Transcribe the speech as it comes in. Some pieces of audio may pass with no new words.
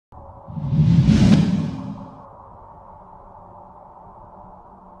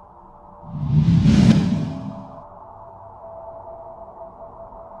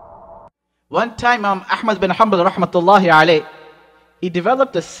One time, Ahmad bin Hanbal rahmatullahi alayh, he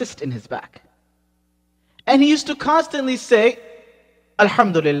developed a cyst in his back. And he used to constantly say,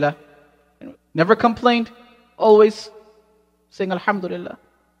 Alhamdulillah. Never complained, always saying Alhamdulillah.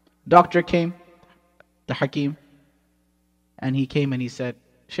 Doctor came, the Hakim, and he came and he said,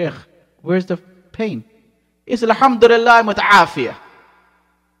 Sheikh, where's the pain? He said, Alhamdulillah, muta'afiyah.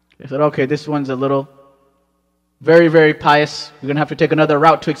 He said, okay, this one's a little very, very pious. We're going to have to take another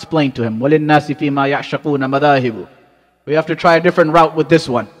route to explain to him. وَلِلنَّاسِ فِي مَا يَعْشَقُونَ مَذَاهِبُ. We have to try a different route with this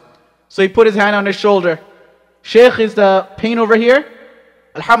one. So he put his hand on his shoulder. Sheikh, is the pain over here?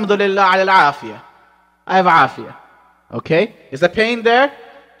 Alhamdulillah ala al-afiyah. I have afiyah. Okay? Is the pain there?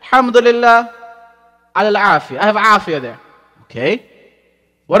 Alhamdulillah ala al-afiyah. I have afiyah there. Okay?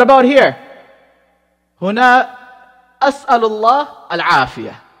 What about here? Huna as'alullah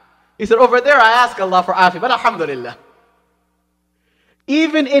al-afiyah. He said, over there I ask Allah for afiyah, but alhamdulillah.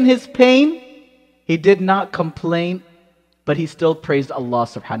 Even in his pain, he did not complain, but he still praised Allah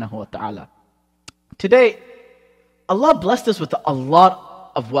subhanahu wa ta'ala. Today, Allah blessed us with a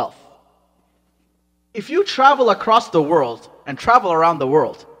lot of wealth. If you travel across the world and travel around the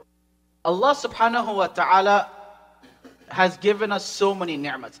world, Allah subhanahu wa ta'ala has given us so many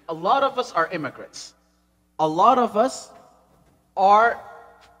ni'mats. A lot of us are immigrants. A lot of us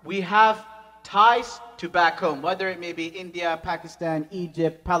we have ties to back home, whether it may be India, Pakistan,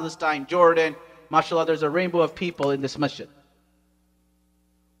 Egypt, Palestine, Jordan. MashaAllah, there's a rainbow of people in this masjid.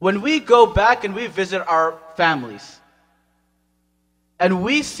 When we go back and we visit our families, and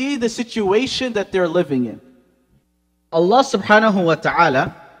we see the situation that they're living in, Allah subhanahu wa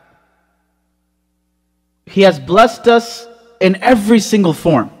ta'ala, He has blessed us in every single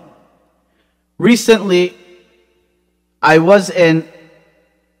form. Recently, I was in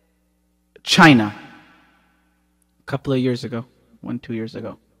China a couple of years ago, 2 years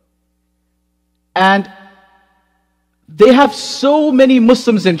ago. And they have so many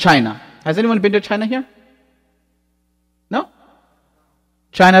Muslims in China. Has anyone been to China here? No?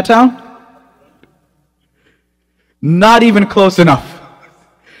 Chinatown? Not even close enough.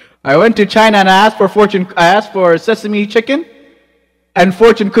 I went to China and I asked for sesame chicken and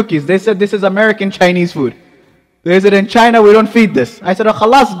fortune cookies. They said this is American Chinese food. They said in China we don't feed this. I said, oh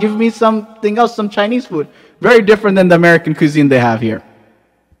khalas, give me something else, some Chinese food. Very different than the American cuisine they have here.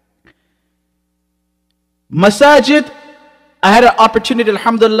 Masajid, I had an opportunity,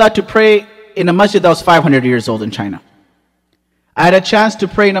 alhamdulillah, to pray in a masjid that was 500 years old in China. I had a chance to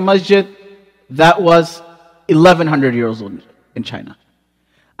pray in a masjid that was 1100 years old in China.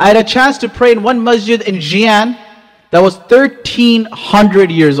 I had a chance to pray in one masjid in Xi'an that was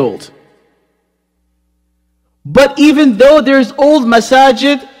 1300 years old. But even though there's old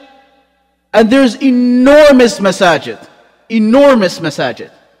masajid and there's enormous masajid,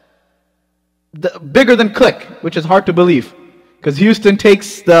 bigger than Click, which is hard to believe, because Houston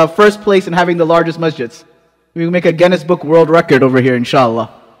takes the first place in having the largest masjids. We will make a Guinness Book World Record over here, inshallah.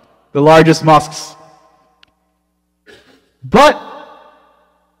 The largest mosques. But,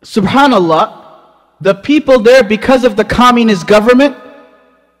 subhanallah, the people there, because of the communist government,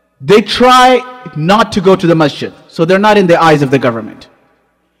 they try not to go to the masjid. So they're not in the eyes of the government.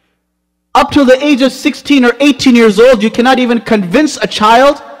 Up till the age of 16 or 18 years old, you cannot even convince a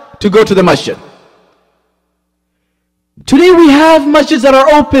child to go to the masjid. Today we have masjids that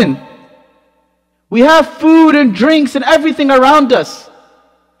are open. We have food and drinks and everything around us.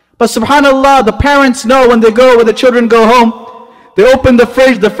 But subhanallah, the parents know when the children go home, they open the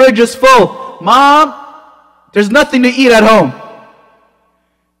fridge is full. Mom, there's nothing to eat at home.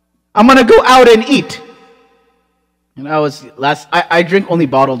 I'm going to go out and eat. And I drink only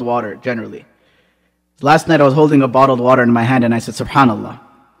bottled water, generally. Last night I was holding a bottled water in my hand and I said, subhanallah,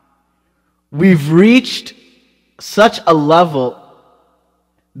 we've reached such a level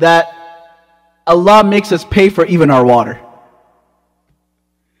that Allah makes us pay for even our water.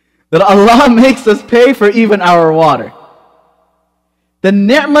 That Allah makes us pay for even our water. The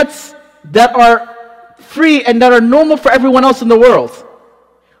ni'mats that are free and that are normal for everyone else in the world.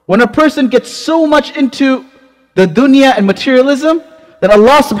 When a person gets so much into the dunya and materialism, that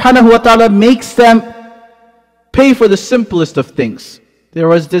Allah subhanahu wa ta'ala makes them pay for the simplest of things. There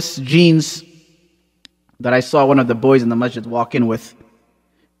was this jeans that I saw one of the boys in the masjid walk in with.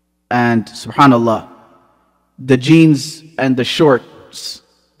 And subhanallah, the jeans and the shorts,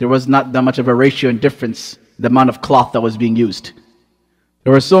 there was not that much of a ratio and difference, the amount of cloth that was being used.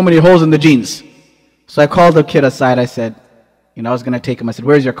 There were so many holes in the jeans. So I called the kid aside, I said, I was going to take him. I said,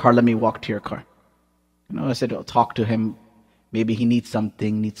 where's your car? Let me walk to your car. I said, I'll talk to him. Maybe he needs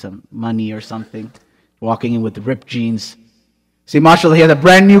something, needs some money or something. Walking in with ripped jeans. See, mashallah, he has a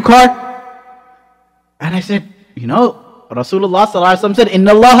brand new car. And I said, you know, Rasulullah sallallahu alaihi wasallam said,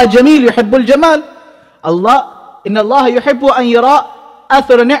 Inna Allah jameel yuhibbul jamal. Inna Allah yuhibbu an yara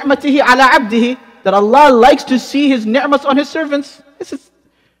athara ni'matihi ala abdihi. That Allah likes to see His ni'mas on His servants.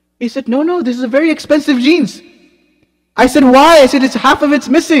 He said, no, this is a very expensive jeans. I said, why? I said, it's half of it's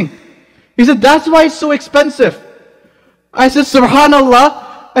missing. He said, that's why it's so expensive. I said,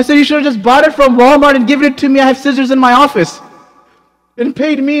 subhanallah. I said, you should have just bought it from Walmart and given it to me. I have scissors in my office. And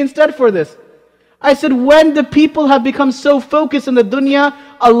paid me instead for this. I said, when the people have become so focused in the dunya,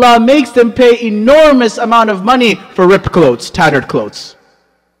 Allah makes them pay enormous amount of money for ripped clothes, tattered clothes.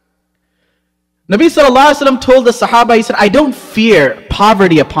 Nabi sallallahu alaihi wasallam told the Sahaba, he said, I don't fear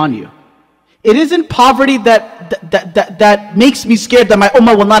poverty upon you. It isn't poverty that makes me scared that my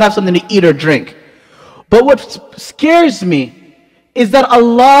ummah will not have something to eat or drink. But what scares me is that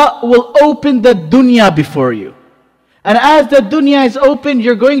Allah will open the dunya before you. And as the dunya is open,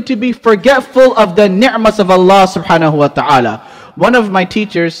 you're going to be forgetful of the ni'mas of Allah subhanahu wa ta'ala. One of my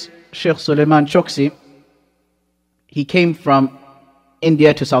teachers, Sheikh Suleiman Choksi, he came from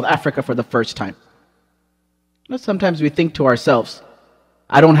India to South Africa for the first time. Sometimes we think to ourselves,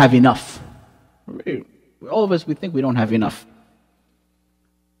 I don't have enough. All of us, we think we don't have enough.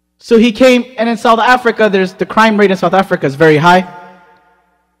 So he came, and in South Africa, the crime rate in South Africa is very high.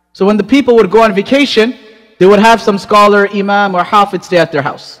 So when the people would go on vacation, they would have some scholar, imam, or hafid stay at their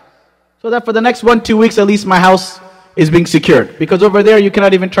house. So that for the next 1-2 weeks, at least my house is being secured. Because over there, you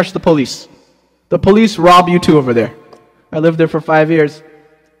cannot even trust the police. The police rob you too over there. I lived there for 5 years.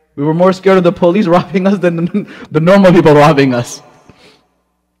 We were more scared of the police robbing us than the normal people robbing us.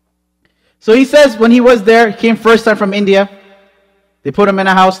 So he says when he was there, he came first time from India. They put him in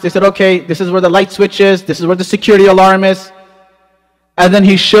a house. They said, okay, this is where the light switch is. This is where the security alarm is. And then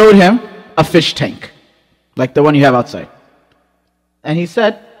he showed him a fish tank, like the one you have outside. And he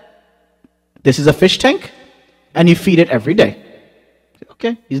said, this is a fish tank, and you feed it every day.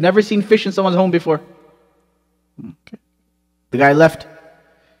 Okay, he's never seen fish in someone's home before. Okay. The guy left.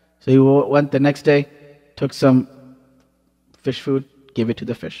 So he went the next day, took some fish food, gave it to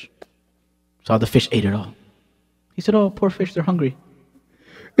the fish. So the fish ate it all. He said, oh, poor fish, they're hungry.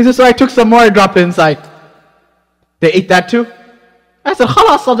 He said, so I took some more and dropped it inside. They ate that too. I said,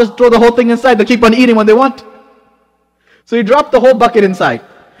 khalas, I'll just throw the whole thing inside. They'll keep on eating when they want. So he dropped the whole bucket inside.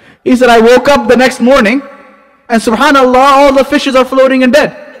 He said, I woke up the next morning, and subhanallah, all the fishes are floating in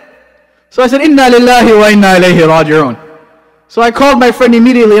bed. So I said, inna lillahi wa inna ilayhi raji'un. So I called my friend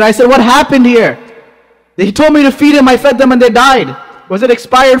immediately and I said, what happened here? He told me to feed him, I fed them and they died. Was it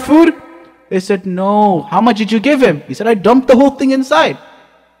expired food? They said, no. How much did you give him? He said, I dumped the whole thing inside.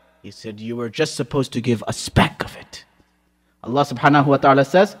 He said, you were just supposed to give a speck of it. Allah subhanahu wa ta'ala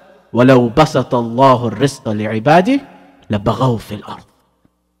says, وَلَوْ بَسَطَ اللَّهُ الرِّزْقَ لِعِبَادِهِ لَبَغَوْا فِي الْأَرْضِ.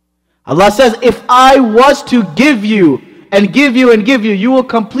 Allah says, if I was to give you and give you and give you, you will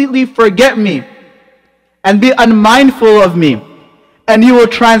completely forget me and be unmindful of me, and you will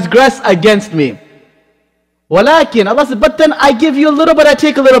transgress against me. Walakin, Allah said, but then I give you a little bit, I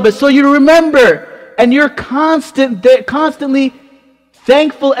take a little bit, so you remember, and you're constantly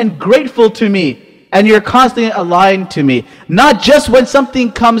thankful and grateful to me, and you're constantly aligned to me. Not just when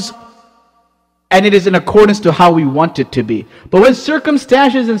something comes and it is in accordance to how we want it to be, but when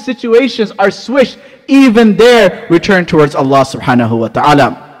circumstances and situations are switched, even there, return towards Allah subhanahu wa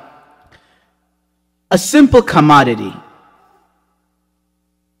ta'ala. A simple commodity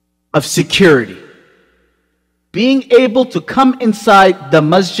of security. Being able to come inside the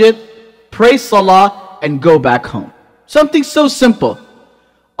masjid, pray salah, and go back home. Something so simple.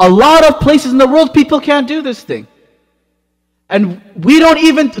 A lot of places in the world, people can't do this thing. And we don't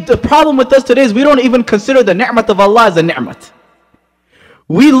even, the problem with us today is we don't even consider the ni'mat of Allah as a ni'mat.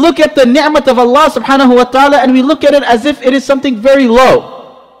 We look at the ni'mat of Allah subhanahu wa ta'ala and we look at it as if it is something very low.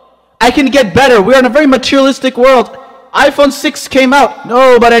 I can get better. We're in a very materialistic world. iPhone 6 came out.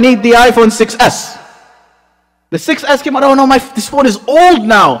 No, but I need the iPhone 6S. The 6S came out. Oh no, this phone is old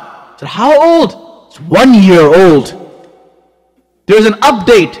now. I said, how old? It's 1 year old. There's an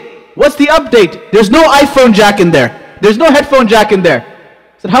update. What's the update? There's no iPhone jack in there. There's no headphone jack in there.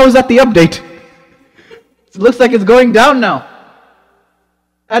 I said, how is that the update? It looks like it's going down now.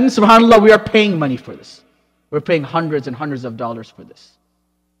 And subhanAllah, we are paying money for this. We're paying hundreds and hundreds of dollars for this.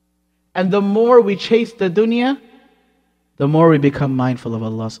 And the more we chase the dunya, the more we become mindful of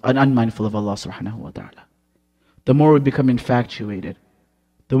Allah and unmindful of Allah subhanahu wa ta'ala. The more we become infatuated.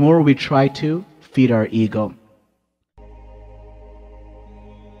 The more we try to feed our ego.